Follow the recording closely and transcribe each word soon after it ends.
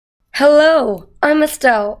Hello, I'm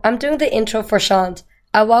Estelle. I'm doing the intro for Sean.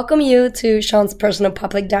 I welcome you to Sean's personal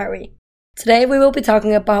public diary. Today we will be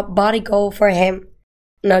talking about body goal for him.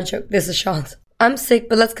 No joke, this is Sean. I'm sick,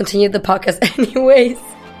 but let's continue the podcast anyways.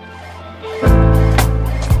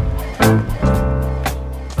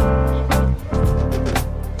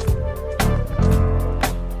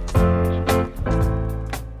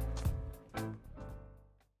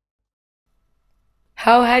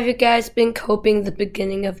 How have you guys been coping the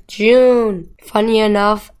beginning of June? Funny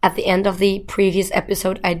enough, at the end of the previous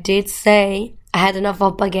episode, I did say I had enough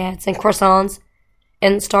of baguettes and croissants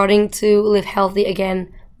and starting to live healthy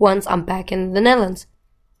again once I'm back in the Netherlands.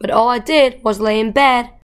 But all I did was lay in bed.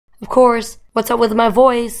 Of course, what's up with my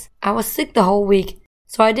voice? I was sick the whole week,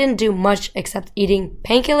 so I didn't do much except eating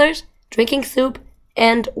painkillers, drinking soup,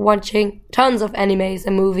 and watching tons of animes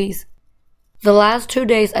and movies. The last 2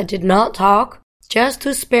 days I did not talk, just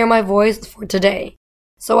to spare my voice for today.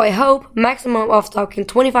 So I hope maximum of talking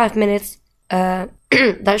 25 minutes,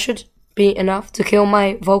 that should be enough to kill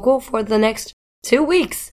my vocal for the next 2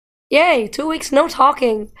 weeks. Yay, 2 weeks no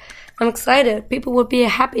talking. I'm excited. People will be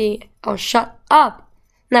happy. I'll shut up.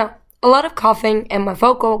 Now, a lot of coughing and my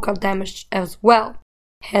vocal got damaged as well.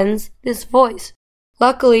 Hence this voice.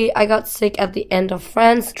 Luckily, I got sick at the end of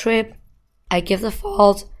France trip. I give the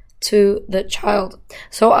fault to the child.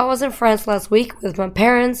 So I was in France last week with my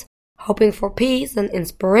parents, hoping for peace and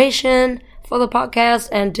inspiration for the podcast,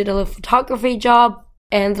 and did a little photography job,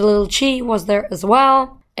 and the little Chi was there as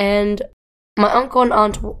well, and my uncle and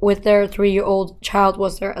aunt with their 3-year-old child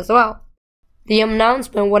was there as well. The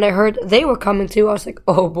announcement, when I heard they were coming too, I was like,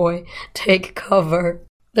 oh boy, take cover.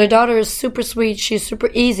 Their daughter is super sweet, she's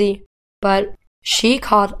super easy, but she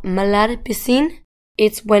caught malade de piscine.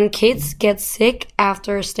 It's when kids get sick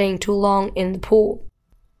after staying too long in the pool.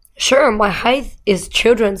 Sure, my height is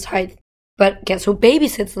children's height, but guess who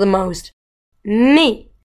babysits the most? Me.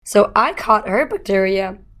 So I caught her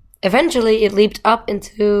bacteria. Eventually, it leaped up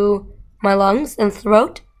into my lungs and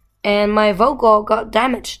throat, and my vocal got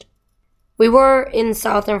damaged. We were in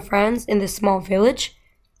southern France in this small village.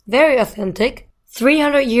 Very authentic.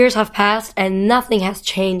 300 years have passed and nothing has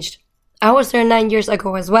changed. I was there 9 years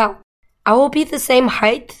ago as well. I will be the same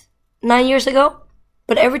height 9 years ago,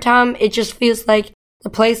 but every time it just feels like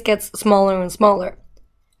the place gets smaller and smaller.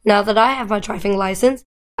 Now that I have my driving license,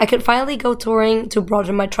 I can finally go touring to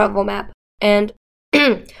broaden my travel map. And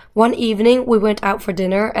one evening we went out for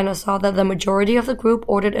dinner and I saw that the majority of the group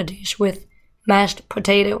ordered a dish with mashed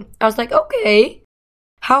potato. I was like, okay,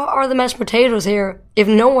 how are the mashed potatoes here if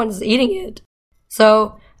no one's eating it?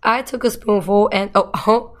 So I took a spoonful and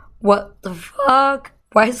oh, what the fuck?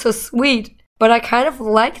 Why so sweet? But I kind of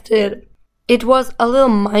liked it. It was a little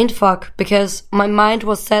mindfuck because my mind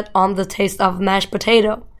was set on the taste of mashed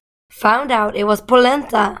potato. Found out it was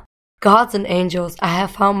polenta. Gods and angels, I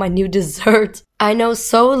have found my new dessert. I know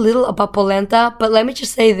so little about polenta, but let me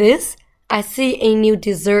just say this. I see a new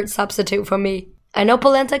dessert substitute for me. I know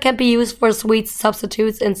polenta can be used for sweet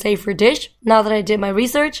substitutes in savory dish, now that I did my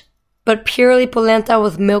research. But purely polenta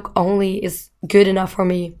with milk only is good enough for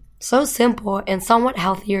me. So simple and somewhat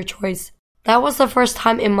healthier choice. That was the first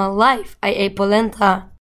time in my life I ate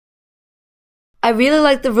polenta. I really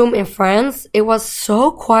liked the room in France. It was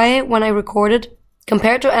so quiet when I recorded,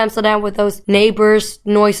 compared to Amsterdam with those neighbors,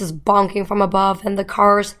 noises bonking from above and the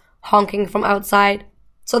cars honking from outside.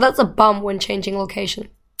 So that's a bum when changing location.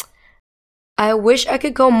 I wish I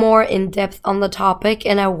could go more in depth on the topic,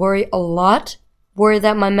 and I worry a lot. Worry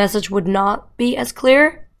that my message would not be as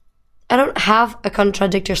clear. I don't have a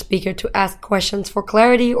contradictor speaker to ask questions for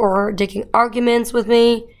clarity or digging arguments with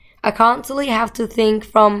me. I constantly have to think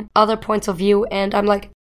from other points of view, and I'm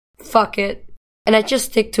like, fuck it. And I just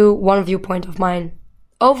stick to one viewpoint of mine.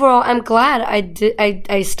 Overall, I'm glad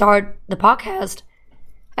I start the podcast.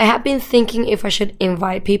 I have been thinking if I should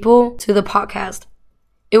invite people to the podcast.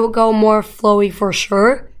 It will go more flowy for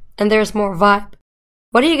sure, and there's more vibe.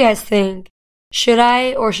 What do you guys think? Should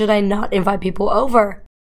I or should I not invite people over?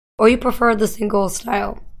 Or you prefer the single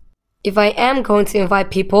style? If I am going to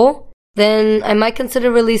invite people, then I might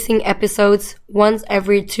consider releasing episodes once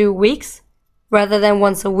every 2 weeks rather than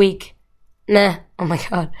once a week. Nah, oh my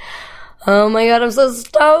god, I'm so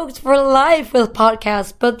stoked for life with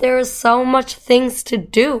podcasts, but there are so much things to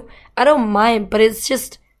do. I don't mind, but it's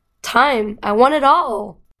just time. I want it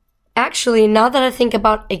all. Actually, now that I think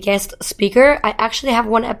about a guest speaker, I actually have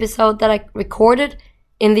one episode that I recorded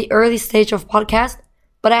in the early stage of podcast,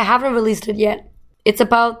 but I haven't released it yet. It's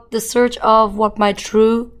about the search of what my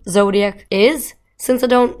true zodiac is, since I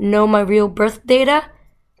don't know my real birth data,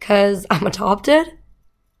 cause I'm adopted.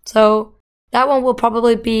 So That one will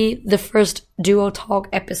probably be the first duo talk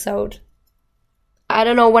episode. I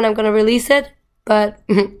don't know when I'm gonna release it, but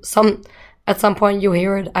at some point you'll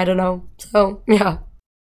hear it. I don't know. So, yeah.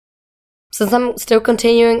 Since I'm still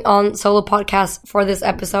continuing on solo podcasts for this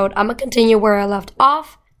episode, I'm gonna continue where I left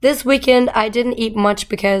off. This weekend, I didn't eat much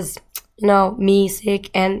because, me sick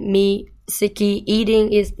and me sicky.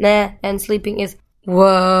 Eating is nah and sleeping is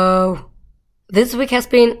whoa. This week has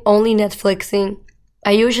been only Netflixing.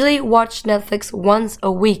 I usually watch Netflix once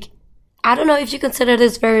a week. I don't know if you consider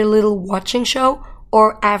this very little watching show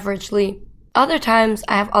or averagely. Other times,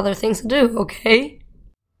 I have other things to do, okay?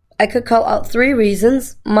 I could call out 3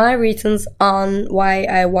 reasons, my reasons on why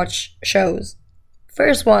I watch shows.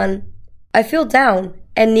 First one, I feel down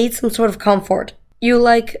and need some sort of comfort. You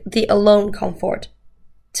like the alone comfort.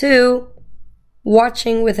 2,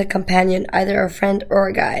 watching with a companion, either a friend or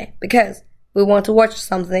a guy, because we want to watch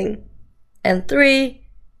something. And 3,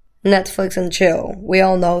 Netflix and chill. We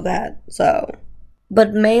all know that, so.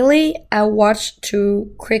 But mainly, I watch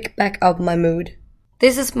to kick back up my mood.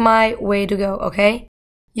 This is my way to go, okay?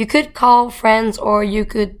 You could call friends or you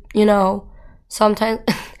could, sometimes...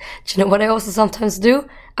 Do you know what I also sometimes do?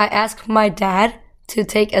 I ask my dad to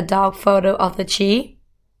take a dog photo of the Chi.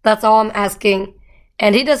 That's all I'm asking.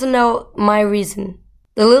 And he doesn't know my reason.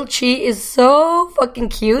 The little Chi is so fucking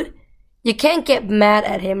cute. You can't get mad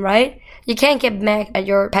at him, right? You can't get mad at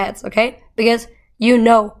your pets, okay? Because you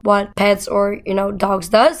know what pets or, dogs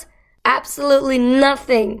does. Absolutely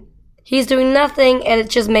nothing. He's doing nothing and it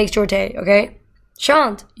just makes your day, okay?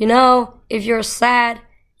 Shant, if you're sad,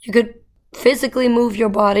 you could physically move your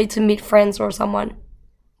body to meet friends or someone.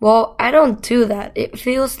 Well, I don't do that. It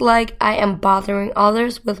feels like I am bothering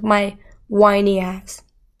others with my whiny ass.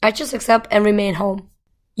 I just accept and remain home.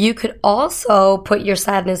 You could also put your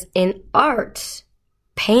sadness in art.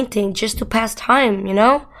 Painting just to pass time,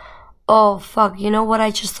 Oh, fuck, you know what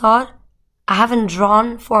I just thought? I haven't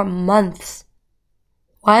drawn for months.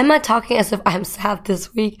 Why am I talking as if I'm sad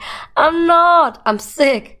this week? I'm not. I'm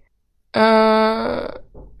sick.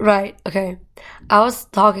 Right, okay. I was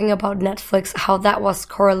talking about Netflix, how that was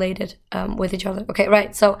correlated with each other. Okay,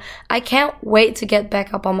 right. So I can't wait to get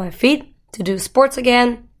back up on my feet, to do sports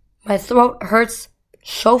again. My throat hurts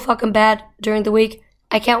so fucking bad during the week.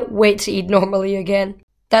 I can't wait to eat normally again.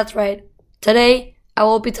 That's right. Today, I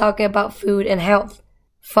will be talking about food and health.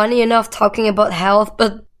 Funny enough, talking about health,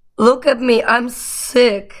 but look at me, I'm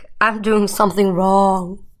sick. I'm doing something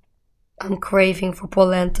wrong. I'm craving for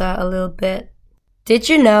polenta a little bit. Did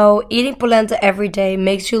you know eating polenta every day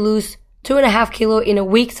makes you lose 2.5 kilos in a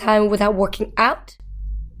week's time without working out?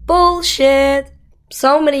 Bullshit!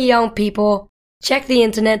 So many young people check the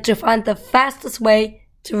internet to find the fastest way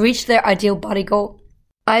to reach their ideal body goal.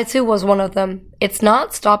 I too was one of them. It's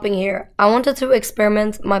not stopping here. I wanted to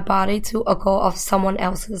experiment my body to a goal of someone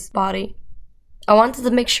else's body. I wanted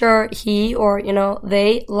to make sure he or,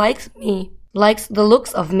 they likes me, likes the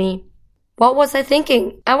looks of me. What was I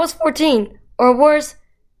thinking? I was 14, or worse.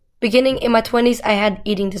 Beginning in my 20s, I had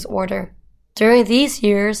eating disorder. During these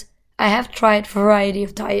years, I have tried a variety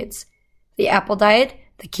of diets. The apple diet,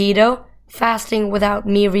 the keto, fasting without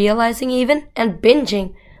me realizing even, and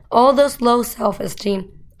binging. All those low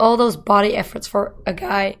self-esteem, all those body efforts for a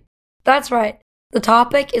guy. That's right. The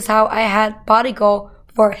topic is how I had body goal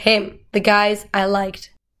for him, the guys I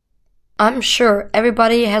liked. I'm sure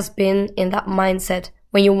everybody has been in that mindset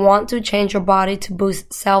when you want to change your body to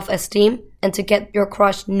boost self-esteem and to get your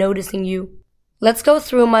crush noticing you. Let's go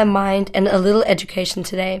through my mind and a little education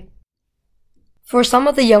today. For some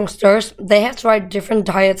of the youngsters, they have tried different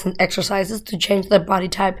diets and exercises to change their body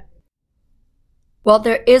type. Well,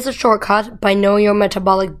 there is a shortcut by knowing your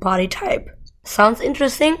metabolic body type. Sounds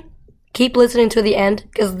interesting? Keep listening to the end,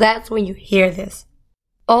 because that's when you hear this.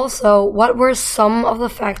 Also, what were some of the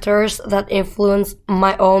factors that influenced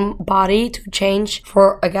my own body to change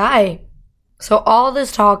for a guy? So all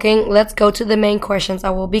this talking, let's go to the main questions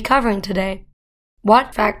I will be covering today.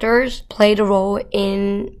 What factors played a role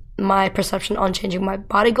in my perception on changing my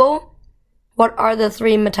body goal? What are the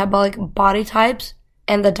 3 metabolic body types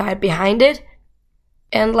and the diet behind it?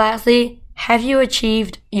 And lastly, have you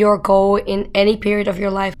achieved your goal in any period of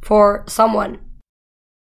your life for someone?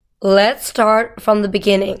 Let's start from the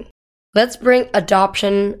beginning. Let's bring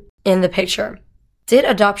adoption in the picture. Did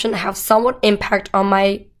adoption have somewhat impact on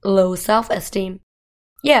my low self-esteem?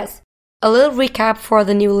 Yes. A little recap for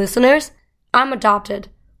the new listeners. I'm adopted.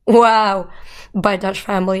 Wow. By Dutch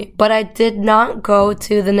family. But I did not go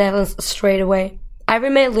to the Netherlands straight away. I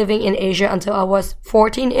remained living in Asia until I was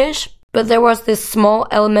 14-ish. But there was this small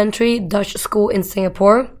elementary Dutch school in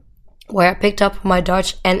Singapore where I picked up my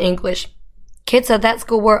Dutch and English. kids at that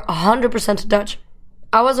school were 100% Dutch.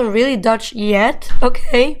 I wasn't really Dutch yet,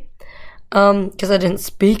 okay? Because I didn't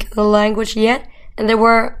speak the language yet. And there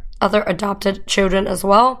were other adopted children as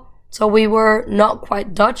well. So we were not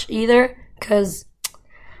quite Dutch either, because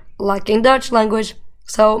lacking Dutch language.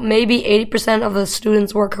 So maybe 80% of the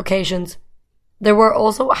students were Caucasians. There were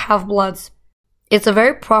also half-bloods. It's a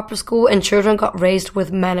very proper school and children got raised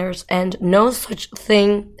with manners and no such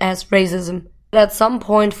thing as racism. But at some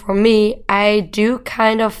point for me, I do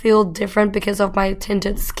kind of feel different because of my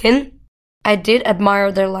tinted skin. I did admire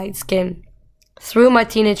their light skin. Through my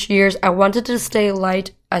teenage years, I wanted to stay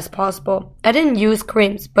light as possible. I didn't use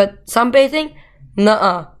creams, but sunbathing?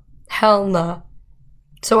 Nuh-uh. Hell nah.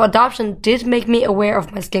 So adoption did make me aware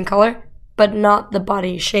of my skin color, but not the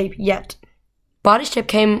body shape yet. Body shape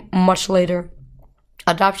came much later.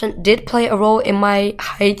 Adoption did play a role in my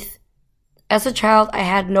height. As a child, I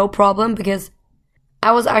had no problem because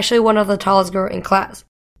I was actually one of the tallest girls in class.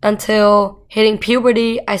 Until hitting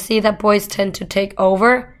puberty, I see that boys tend to take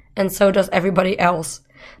over, and so does everybody else.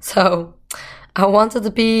 So I wanted to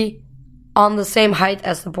be on the same height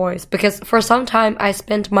as the boys, because for some time I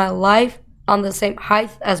spent my life on the same height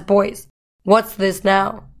as boys. What's this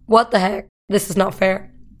now? What the heck? This is not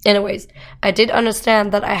fair. Anyways, I did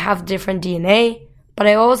understand that I have different DNA, but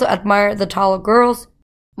I also admire the taller girls.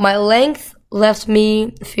 My length left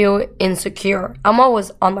me feel insecure. I'm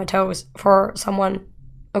always on my toes for someone,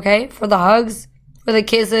 okay? For the hugs, for the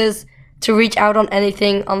kisses, to reach out on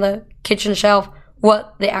anything on the kitchen shelf.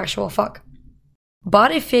 What the actual fuck?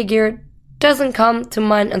 Body figure doesn't come to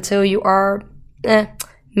mind until you are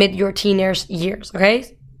mid your teenage years,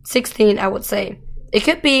 okay? 16, I would say. It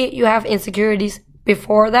could be you have insecurities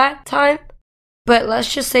before that time, but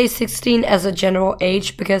let's just say 16 as a general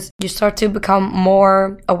age, because you start to become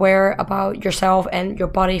more aware about yourself and your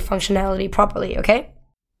body functionality properly, okay?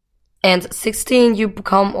 And 16, you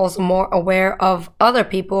become also more aware of other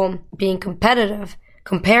people, being competitive,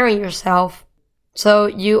 comparing yourself. So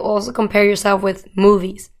you also compare yourself with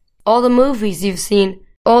movies. All the movies you've seen,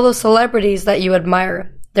 all the celebrities that you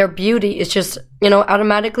admire, their beauty is just,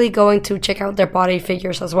 automatically going to check out their body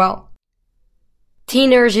figures as well.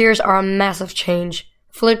 Teenage years are a massive change.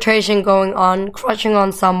 Flirtation going on, crushing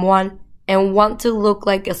on someone, and want to look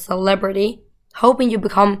like a celebrity, hoping you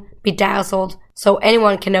become bedazzled so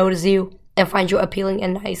anyone can notice you and find you appealing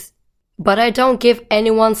and nice. But I don't give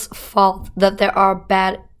anyone's fault that there are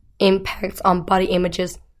bad impacts on body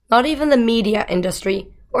images, not even the media industry,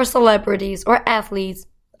 or celebrities, or athletes.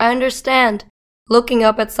 I understand. Looking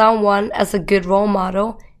up at someone as a good role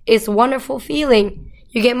model is a wonderful feeling.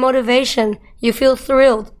 You get motivation, you feel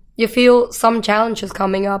thrilled, you feel some challenges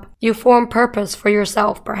coming up, you form purpose for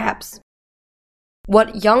yourself perhaps.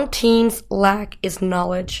 What young teens lack is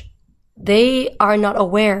knowledge. They are not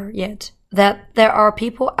aware yet that there are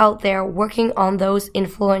people out there working on those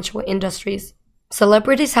influential industries.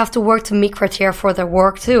 Celebrities have to work to meet criteria for their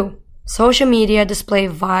work too. Social media display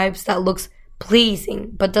vibes that looks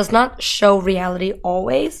pleasing but does not show reality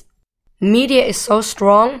always. Media is so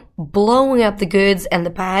strong, blowing up the goods and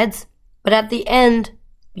the bads, but at the end,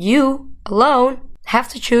 you, alone, have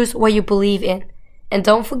to choose what you believe in. And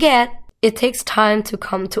don't forget, it takes time to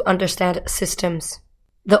come to understand systems.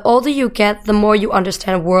 The older you get, the more you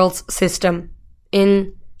understand world's system.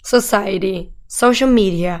 In society, social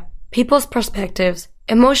media, people's perspectives,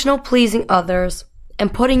 emotional pleasing others,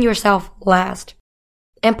 and putting yourself last.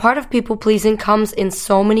 And part of people pleasing comes in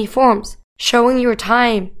so many forms. Showing your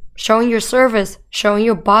time, showing your service, showing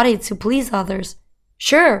your body to please others.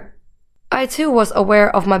 Sure, I too was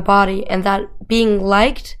aware of my body and that being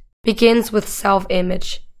liked begins with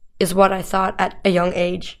self-image, is what I thought at a young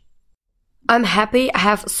age. I'm happy I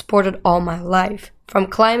have sported all my life, from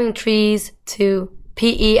climbing trees to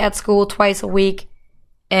PE at school twice a week,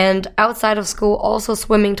 and outside of school also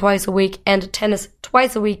swimming twice a week and tennis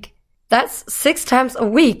twice a week. That's 6 times a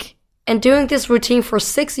week, and doing this routine for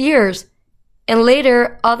 6 years. And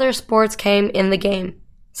later, other sports came in the game,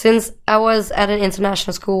 since I was at an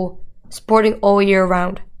international school, sporting all year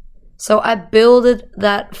round. So I builded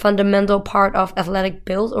that fundamental part of athletic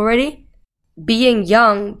build already. Being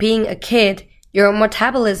young, being a kid, your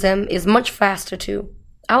metabolism is much faster too.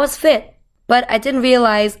 I was fit, but I didn't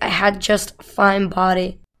realize I had just fine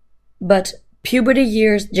body. But puberty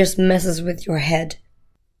years just messes with your head.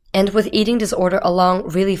 And with eating disorder along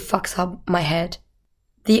really fucks up my head.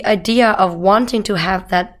 The idea of wanting to have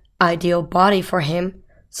that ideal body for him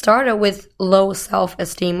started with low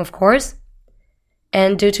self-esteem, of course.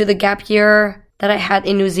 And due to the gap year that I had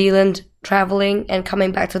in New Zealand, traveling and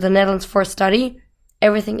coming back to the Netherlands for study,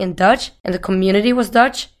 everything in Dutch, and the community was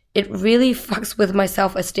Dutch, it really fucks with my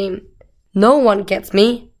self-esteem. No one gets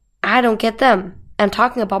me. I don't get them. I'm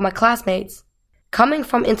talking about my classmates. Coming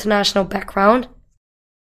from international background,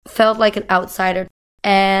 felt like an outsider.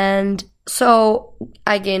 And so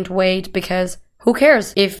I gained weight because who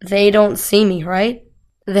cares if they don't see me, right?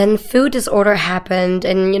 Then food disorder happened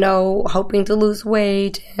and, hoping to lose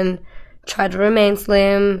weight and try to remain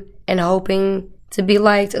slim and hoping to be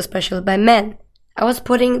liked, especially by men. I was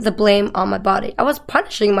putting the blame on my body. I was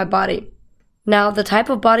punishing my body. Now, the type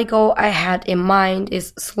of body goal I had in mind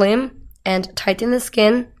is slim and tight in the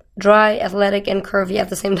skin, dry, athletic, and curvy at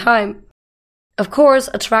the same time. Of course,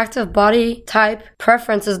 attractive body type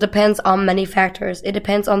preferences depends on many factors. It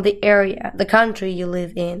depends on the area, the country you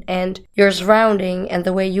live in, and your surrounding and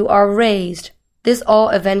the way you are raised. This all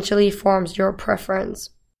eventually forms your preference.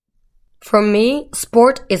 For me,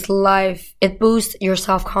 sport is life. It boosts your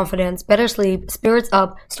self-confidence, better sleep, spirits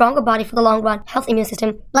up, stronger body for the long run, healthy immune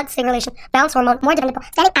system, blood circulation, balanced hormone, more developable,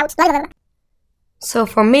 standing out, blah, blah, blah. So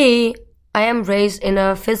for me, I am raised in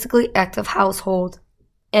a physically active household.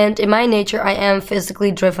 And in my nature, I am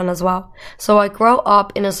physically driven as well. So I grow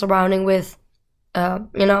up in a surrounding with,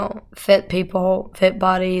 fit people, fit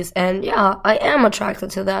bodies, and yeah, I am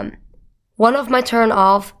attracted to them. One of my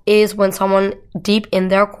turn-off is when someone deep in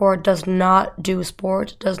their core does not do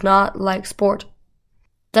sport, does not like sport.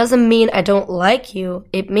 Doesn't mean I don't like you.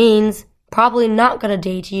 It means probably not gonna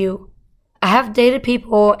date you. I have dated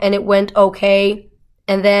people and it went okay,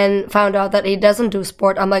 and then found out that he doesn't do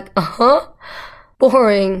sport. I'm like,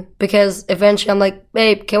 boring. Because eventually I'm like,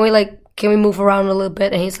 babe, can we move around a little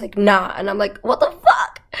bit? And he's like, nah. And I'm like, what the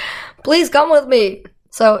fuck? Please come with me.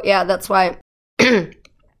 So yeah, that's why.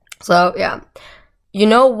 So yeah. You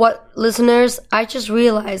know what, listeners? I just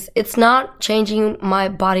realized it's not changing my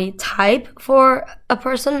body type for a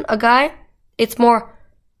person, a guy. It's more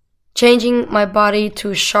changing my body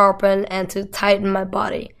to sharpen and to tighten my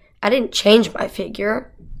body. I didn't change my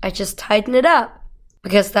figure. I just tighten it up.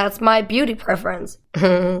 Because that's my beauty preference.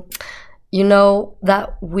 That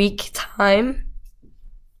week time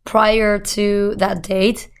prior to that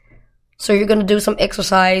date. So you're going to do some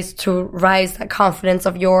exercise to rise that confidence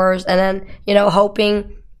of yours. And then,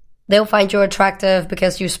 hoping they'll find you attractive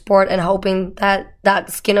because you sport and hoping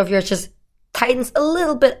that skin of yours just tightens a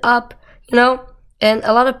little bit up, And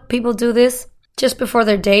a lot of people do this just before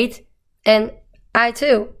their date. And I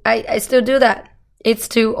too. I still do that. It's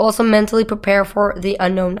to also mentally prepare for the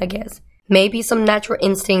unknown, I guess. Maybe some natural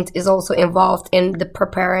instinct is also involved in the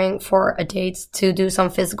preparing for a date to do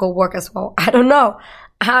some physical work as well. I don't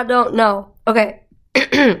know. Okay.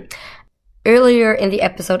 Earlier in the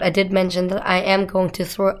episode, I did mention that I am going to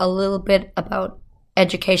throw a little bit about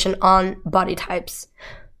education on body types.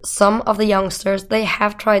 Some of the youngsters, they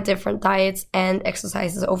have tried different diets and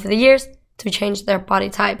exercises over the years to change their body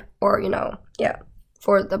type or,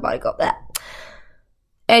 for the body goal.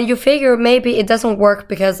 And you figure maybe it doesn't work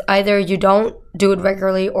because either you don't do it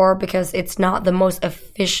regularly or because it's not the most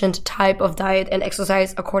efficient type of diet and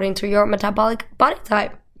exercise according to your metabolic body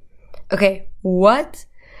type. Okay, what?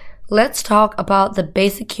 Let's talk about the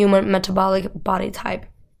basic human metabolic body type.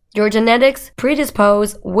 Your genetics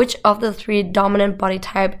predispose which of the 3 dominant body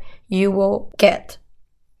type you will get.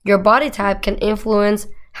 Your body type can influence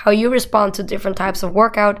how you respond to different types of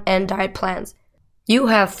workout and diet plans. You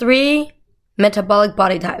have 3 metabolic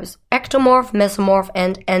body types: ectomorph, mesomorph,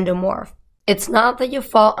 and endomorph. It's not that you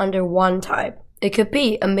fall under one type. It could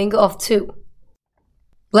be a mingle of 2.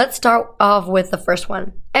 Let's start off with the first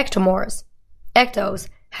one, ectomorphs. Ectos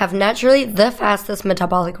have naturally the fastest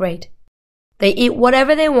metabolic rate. They eat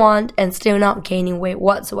whatever they want and still not gaining weight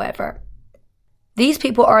whatsoever. These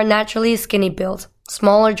people are naturally skinny built,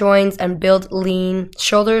 smaller joints and built lean.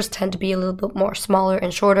 Shoulders tend to be a little bit more smaller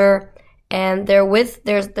and shorter, and their width,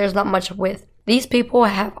 there's not much width. These people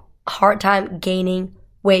have a hard time gaining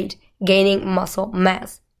weight, gaining muscle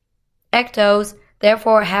mass. Ectos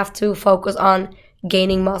therefore have to focus on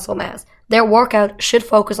gaining muscle mass. Their workout should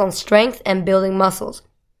focus on strength and building muscles.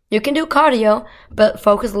 You can do cardio, but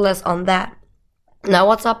focus less on that. Now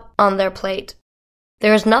what's up on their plate?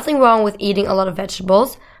 There is nothing wrong with eating a lot of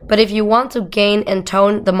vegetables, but if you want to gain and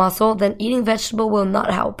tone the muscle, then eating vegetable will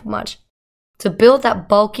not help much. To build that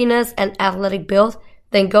bulkiness and athletic build,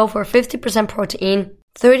 then go for 50% protein,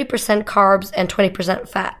 30% carbs, and 20%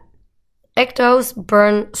 fat. Ectos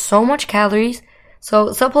burn so much calories,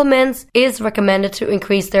 so supplements is recommended to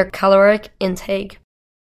increase their caloric intake.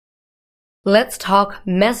 Let's talk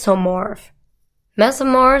mesomorph.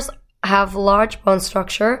 Mesomorphs have large bone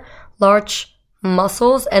structure, large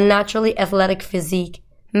muscles, and naturally athletic physique.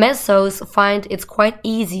 Mesos find it's quite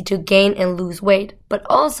easy to gain and lose weight, but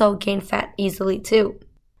also gain fat easily too.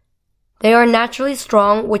 They are naturally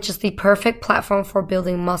strong, which is the perfect platform for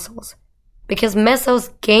building muscles. Because mesos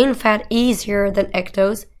gain fat easier than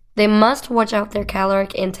ectos, they must watch out their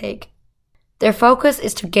caloric intake. Their focus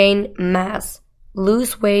is to gain mass,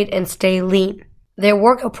 lose weight, and stay lean. Their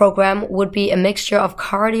workout program would be a mixture of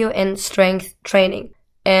cardio and strength training,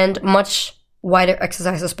 and much wider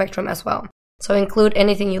exercise spectrum as well. So include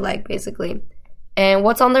anything you like, basically. And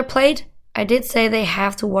what's on their plate? I did say they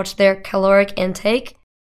have to watch their caloric intake,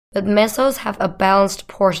 but mesos have a balanced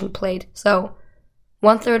portion plate. So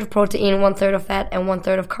 1/3 of protein, 1/3 of fat, and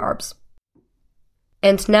 1/3 of carbs.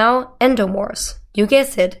 And now, endomorphs. You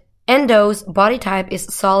guessed it. Endos' body type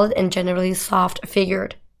is solid and generally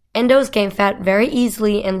soft-figured. Endos gain fat very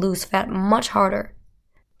easily and lose fat much harder.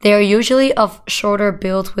 They are usually of shorter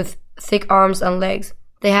build with thick arms and legs.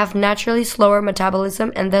 They have naturally slower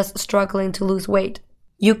metabolism and thus struggling to lose weight.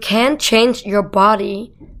 You can change your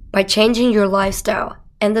body by changing your lifestyle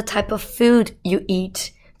and the type of food you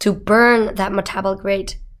eat to burn that metabolic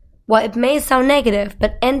rate. While it may sound negative,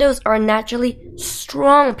 but endos are naturally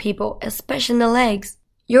strong people, especially in the legs.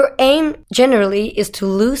 Your aim generally is to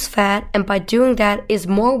lose fat, and by doing that is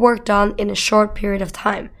more work done in a short period of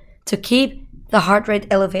time to keep the heart rate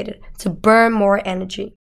elevated, to burn more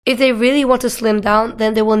energy. If they really want to slim down,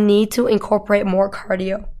 then they will need to incorporate more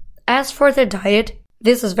cardio. As for their diet,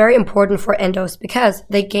 this is very important for endos because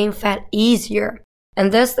they gain fat easier.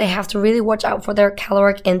 And thus they have to really watch out for their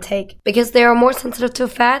caloric intake. Because they are more sensitive to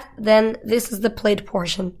fat, then this is the plate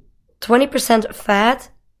portion. 20% fat,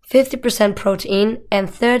 50% protein, and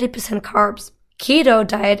 30% carbs. Keto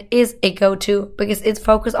diet is a go-to because it's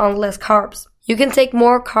focused on less carbs. You can take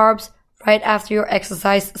more carbs right after your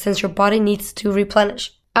exercise since your body needs to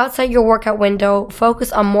replenish. Outside your workout window,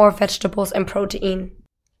 focus on more vegetables and protein.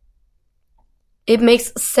 It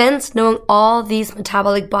makes sense knowing all these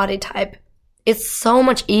metabolic body type. It's so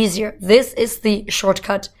much easier. This is the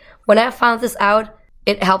shortcut. When I found this out,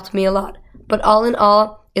 it helped me a lot. But all in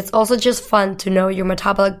all, it's also just fun to know your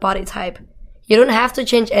metabolic body type. You don't have to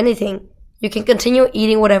change anything. You can continue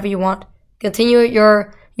eating whatever you want. Continue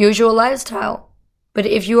your usual lifestyle. But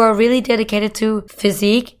if you are really dedicated to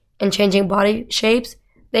physique and changing body shapes,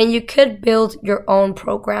 then you could build your own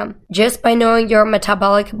program just by knowing your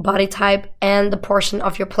metabolic body type and the portion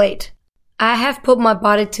of your plate. I have put my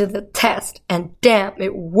body to the test and damn,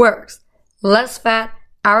 it works. Less fat,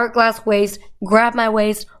 hourglass waist, grab my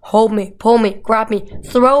waist, hold me, pull me, grab me,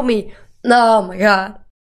 throw me. Oh my god.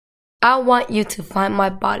 I want you to find my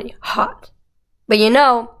body hot. But you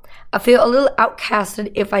know, I feel a little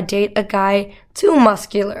outcasted if I date a guy too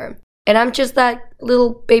muscular. And I'm just that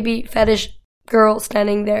little baby fetish girl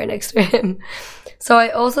standing there next to him. So I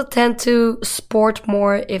also tend to sport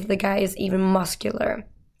more if the guy is even muscular.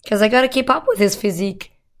 Because I gotta keep up with his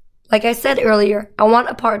physique. Like I said earlier, I want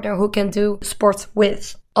a partner who can do sports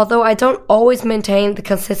with. Although I don't always maintain the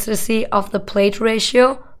consistency of the plate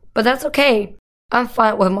ratio, but that's okay. I'm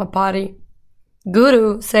fine with my body.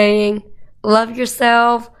 Guru saying, love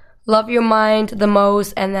yourself, love your mind the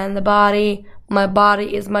most, and then the body. My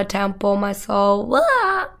body is my temple, my soul.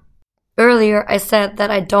 Blah. Earlier, I said that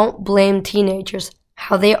I don't blame teenagers,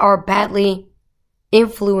 how they are badly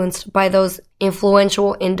influenced by those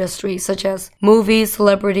influential industries such as movies,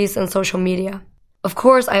 celebrities, and social media. Of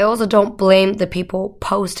course, I also don't blame the people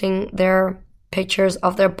posting their pictures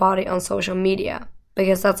of their body on social media,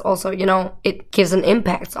 because that's also, it gives an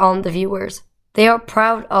impact on the viewers. They are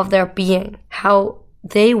proud of their being, how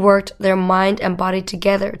they worked their mind and body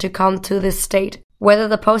together to come to this state. Whether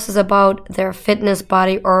the post is about their fitness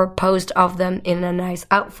body or a post of them in a nice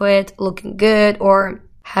outfit, looking good, or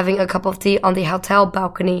having a cup of tea on the hotel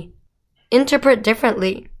balcony. Interpret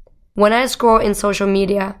differently. When I scroll in social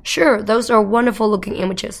media, sure, those are wonderful looking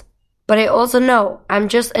images. But I also know I'm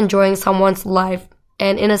just enjoying someone's life,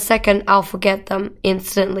 and in a second I'll forget them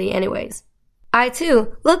instantly anyways. I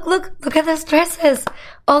too, look at those dresses.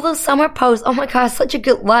 All those summer posts, oh my god, such a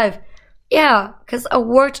good life. Yeah, because I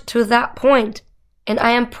worked to that point, and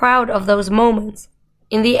I am proud of those moments.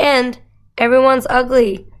 In the end, everyone's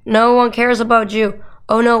ugly. No one cares about you.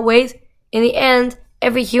 Oh no, wait. In the end,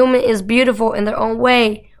 every human is beautiful in their own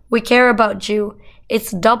way. We care about you.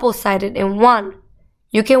 It's double-sided in one.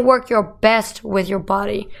 You can work your best with your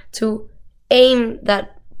body to aim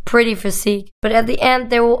that pretty physique. But at the end,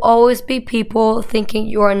 there will always be people thinking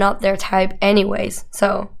you are not their type anyways.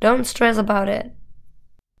 So don't stress about it.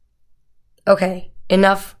 Okay,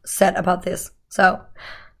 enough said about this. So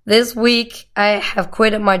this week, I have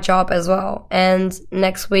quitted my job as well. And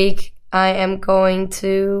next week, I am going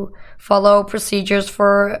to follow procedures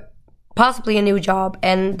for possibly a new job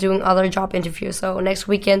and doing other job interviews. So next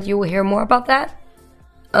weekend, you will hear more about that.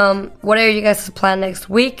 What are you guys' plan next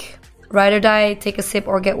week? Ride or die, take a sip,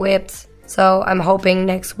 or get whipped. So I'm hoping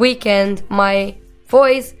next weekend my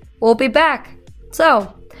voice will be back.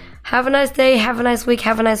 So have a nice day, have a nice week,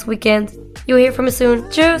 have a nice weekend. You'll hear from me soon.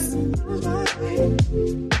 Tschüss!